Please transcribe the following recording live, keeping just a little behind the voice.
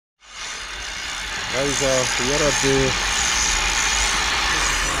Guys, we are at the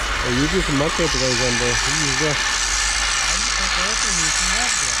Oyugis market, guys, and he is there.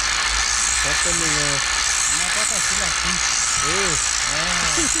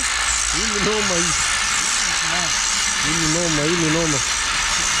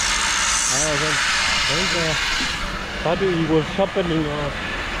 He was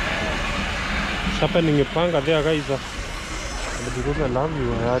sharpening a panga there, guys. And because I love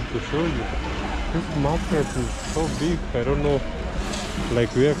you, I had to show you. This market is so big. I don't know,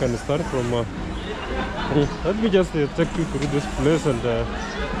 like where I can start from. Let me just take you through this place, and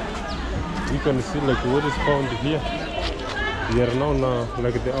you can see like what is found here. We are now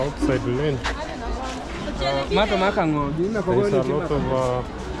like the outside lane. There's a lot of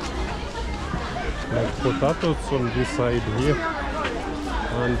like potatoes on this side here,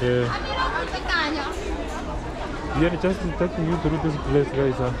 and we are just taking you through this place,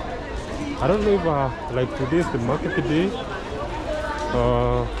 guys. I don't know if like today is the market day,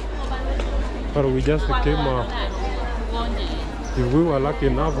 but we just came. If we were lucky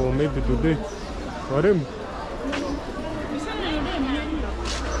enough, or maybe today,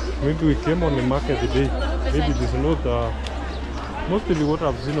 maybe we came on the market today. Maybe this is not. Mostly what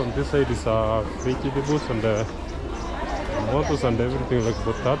I've seen on this side is vegetables and tomatoes and everything, like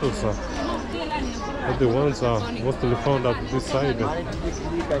potatoes. But the ones are mostly found at this side.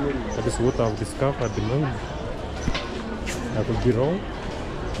 That is what I've discovered at the moment. I could be wrong.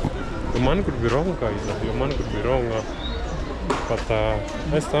 The man could be wrong, guys. Your man could be wrong. But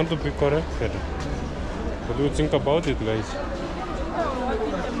I stand to be corrected. What do you think about it, guys?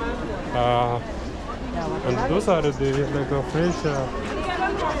 And those are the like fresh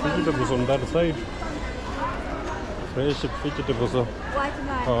vegetables on that side. Fresh vegetables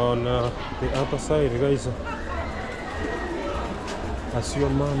on the other side, guys. As your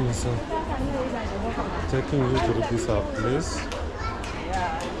mom is taking you to this place.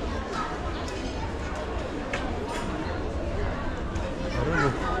 I don't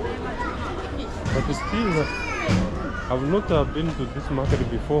know, but still, I've not been to this market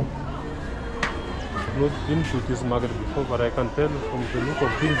before. I've not been to this market before, but I can tell from the look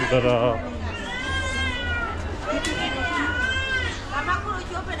of things that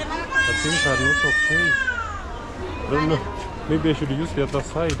things are not okay. I don't know. Maybe I should use the other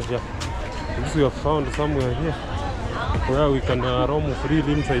side. Yeah. This we have found somewhere here where we can roam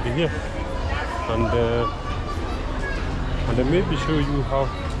freely inside here, and maybe show you how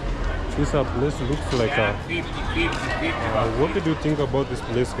this place looks like. What did you think about this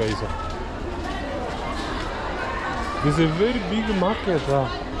place, guys? This is a very big market.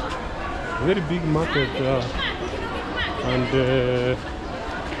 Very big market, and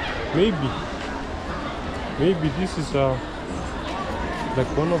maybe this is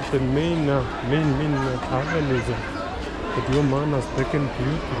like one of the main avenues that your man has taken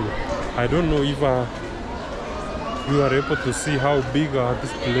you through. I don't know if you are able to see how big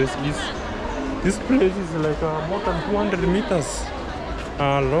this place is. This place is like more than 200 meters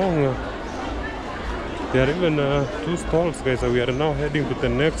long. There are even 2 stalls, guys. We are now heading to the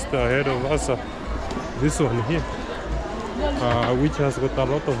next ahead of us. This one here. Which has got a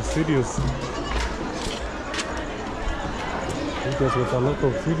lot of cereals.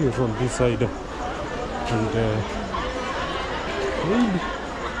 On this side, and maybe.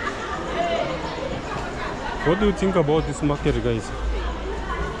 What do you think about this market, guys?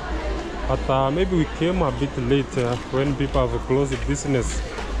 But maybe we came a bit late when people have closed business.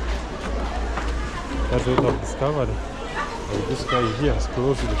 That's what I've discovered. This guy here has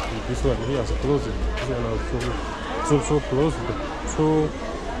closed. This one here has closed. This one also closed. So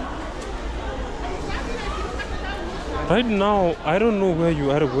right now, I don't know where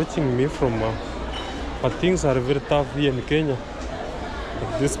you are watching me from, but things are very tough here in Kenya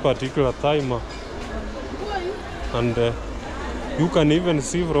at this particular time. And you can even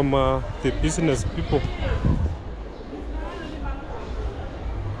see from the business people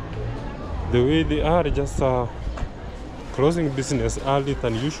the way they are just closing business early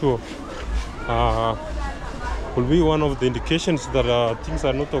than usual. Will be one of the indications that things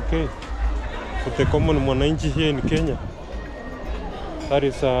are not okay for the common mwananchi here in Kenya. That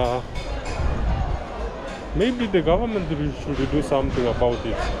is, maybe the government should do something about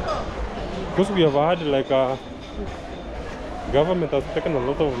it, because we have had like government has taken a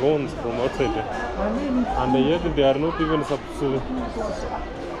lot of loans from outside, and yet they are not even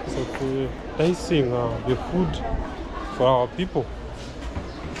subsidizing the food for our people.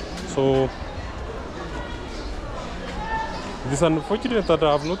 So it is unfortunate that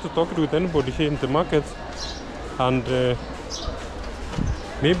I have not talked with anybody here in the market, and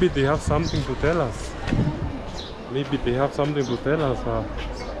maybe they have something to tell us. Maybe they have something to tell us.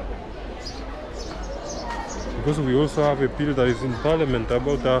 Because we also have a bill that is in Parliament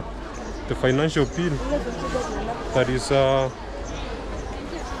about the financial bill that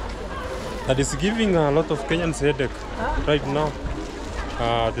is giving a lot of Kenyans headache right now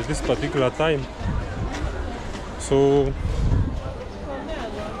at this particular time. So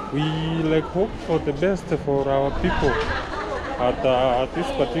we like hope for the best for our people at this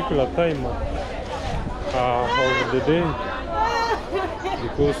particular time of the day,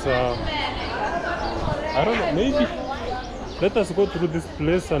 because I don't know, maybe let us go through this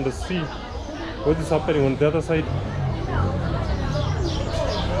place and see what is happening on the other side.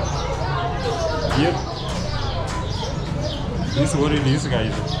 Yep, this is what it is,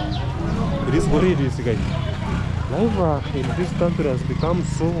 guys. It is what it is, guys. Life in this country has become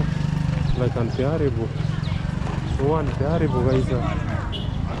so like unbearable, guys,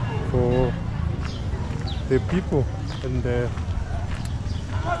 for the people, and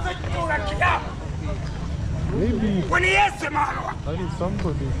maybe that is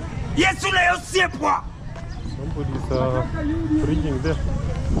somebody's preaching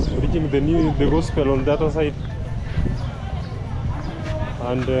the gospel on the other side,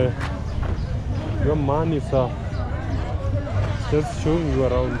 and your man is just showing you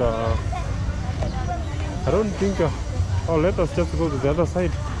around. I don't think. Oh, let us just go to the other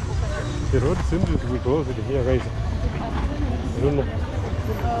side. The road seems to be closed here, guys. I don't know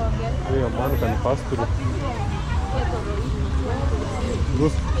where a man can pass through.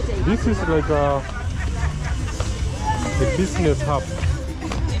 Because this is like a business hub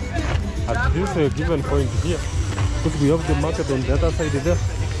at this given point here. Because we have the market on the other side there,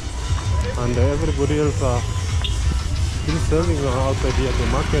 and everybody else still selling outside here. The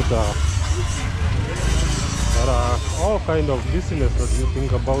market. There are all kind of business that you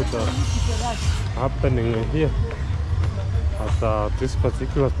think about happening here at this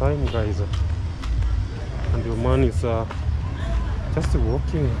particular time, guys. And your man is just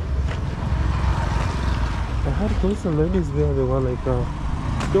walking. I had those ladies there. They were like,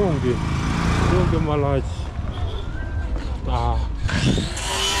 don't get my large.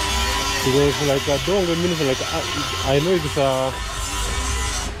 Because like don't means like I know it's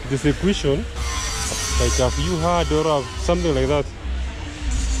this equation. Like have you heard or something like that?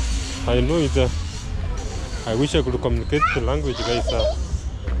 I know it. I wish I could communicate the language, guys. To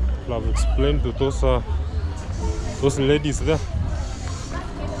have explained to those ladies there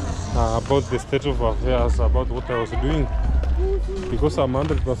about the state of affairs, about what I was doing, because I'm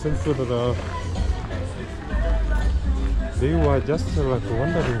 100% sure that they were just like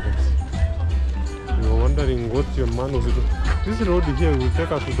wondering. They were wondering what your man was doing. This road here will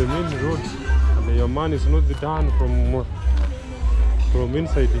take us to the main road. Your man is not done from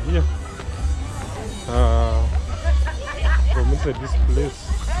inside here, from inside this place.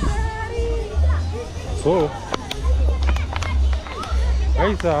 So,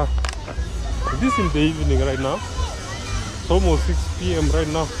 guys, this is in the evening right now. It's almost 6 p.m. right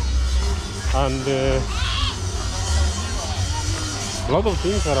now, and a lot of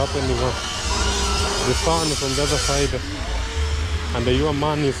things are happening. The sun is on the other side, and your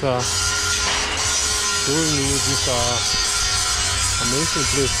man is showing you this amazing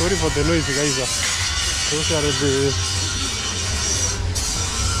place. Sorry for the noise, guys. Those are the,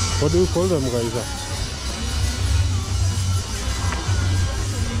 what do you call them, guys?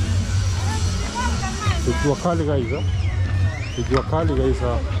 The Juakali, guys. The Juakali, guys,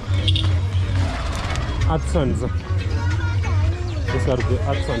 artisans. These are the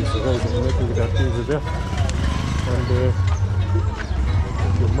artisans, guys, making their things there. And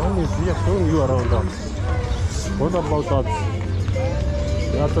the man is here showing you around. What about that?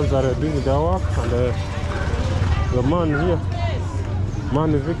 The artisans are doing their work, and the man here,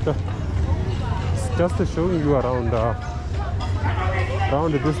 man Victor, is just showing you around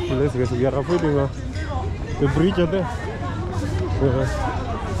around this place. Guys, we are avoiding the bridge there,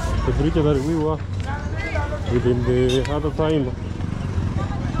 the bridge that we were within the other time.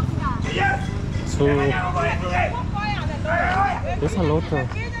 So there's a lot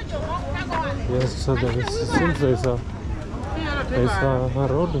of, yes, so there seems there's a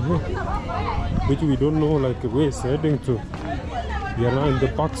road here which we don't know like where it's heading to. We are now in the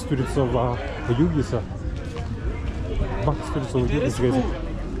back streets of Oyugis. Back streets of Oyugis, guys.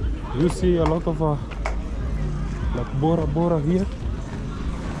 You see a lot of like Bora here.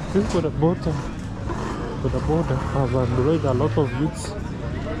 This is for the border. For the border have employed a lot of youths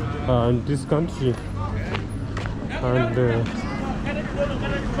in this country, and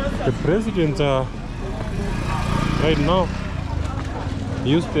the president right now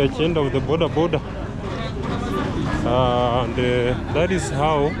use the agenda of the border. And that is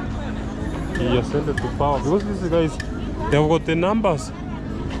how he ascended to power. Because these guys, they've got the numbers.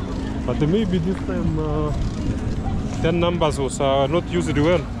 But maybe this time 10 numbers was not used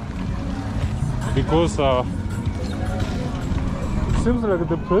well. Because it seems like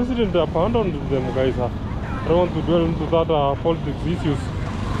the president abandoned them, guys. I don't want to dwell into that politics issues.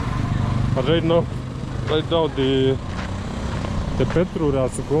 But right now the petrol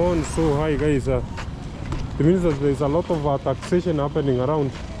has gone so high, guys. It means that there's a lot of taxation happening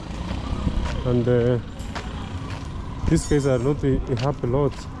around, and these guys are not a happy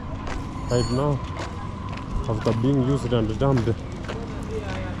lot right now after being used and dumped.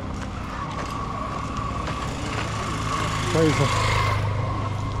 Guys,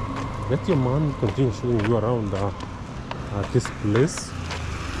 let your man continue showing you around this place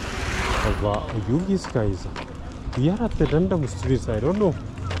of Oyugis, guys. We are at the random streets, I don't know.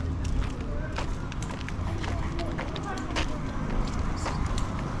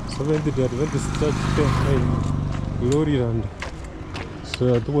 So when they start lorry and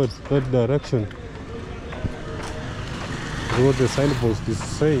so towards that direction, what the signpost is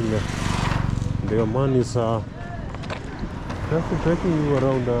saying, the man is just taking you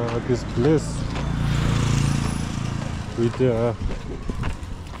around this place with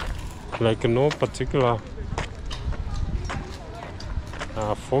like no particular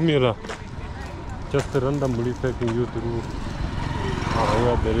formula, just randomly taking you through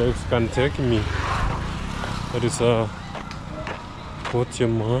where the legs can take me. That is what your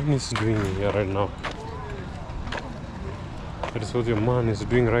man is doing here right now. That is what your man is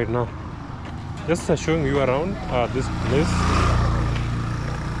doing right now. Just showing you around this place.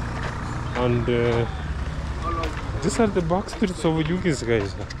 And these are the back streets of Oyugis,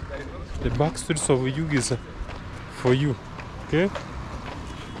 guys. The back streets of Oyugis for you. Okay?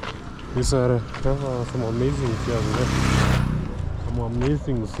 These are some amazing chairs, some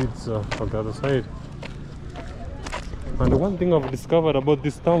amazing seats on the other side. And one thing I've discovered about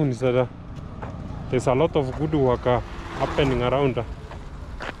this town is that there's a lot of good work happening around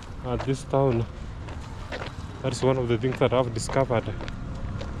this town. That's one of the things that I've discovered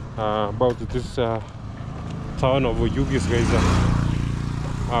about this town of Oyugis,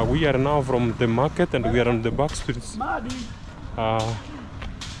 guys. We are now from the market and we are on the back streets.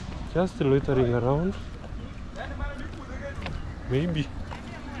 Just loitering around. Maybe.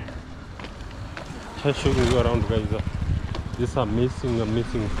 Just showing you around, guys. This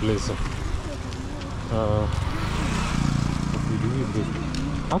amazing place.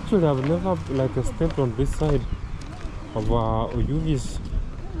 Actually, I've never stepped on this side of Oyugis.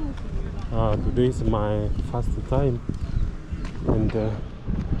 Today is my first time, and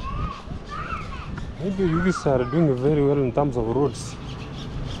maybe Oyugis are doing very well in terms of roads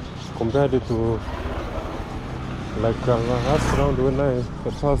compared to last round when I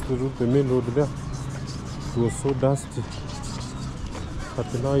passed through the main road there. It was so dusty.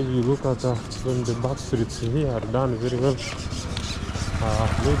 But now if you look at when the back streets here are done very well.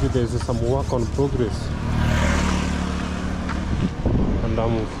 Maybe there's some work on progress. And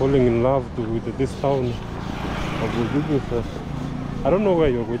I'm falling in love with this town of Oyugis. I don't know where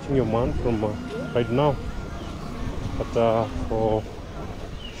you're watching your man from right now, but for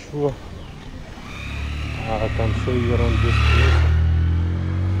sure I can show you around this place.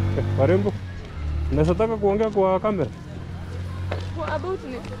 Warembo, unataka kuongea kwa kamera? About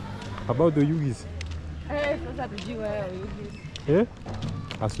me? About the Oyugis. Sasa tujui wewe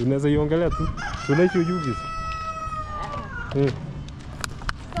Oyugis. Unaweza iongelea tu. Tunaishi Oyugis.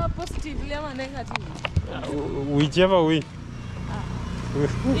 So positively ama negatively? Whichever way.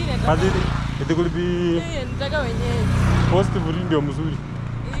 It could be nataka wenyeji. Positive ndio mzuri.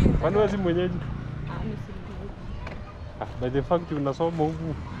 Kwani wewe si mwenyeji? By the fact unasoma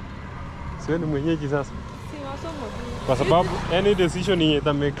huku. Sio ni mwenyeji sasa. Si masomo tu. Kwa sababu any decision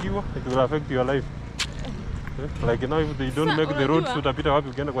itamekiwa it will affect your life. Like now if they don't make the roads, utapita wapi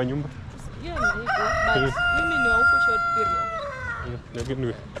ukienda kwa nyumba? Yeah, but mimi ni wa huko short period.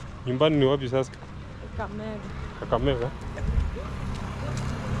 Lakini nyumbani ni wapi sasa? Kakamega.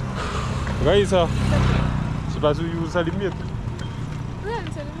 Guys, sibazu usalimie tu.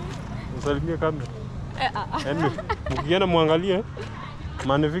 Usalimie kamera. Mkienda muangalie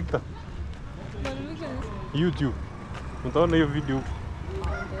Man Victor. YouTube. Utaona hiyo video.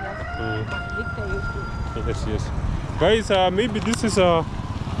 Yes. Guys, maybe this is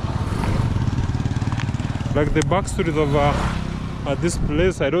like the back street of this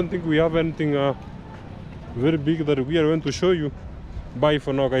place. I don't think we have anything very big that we are going to show you. Bye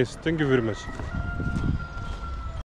for now, guys. Thank you very much.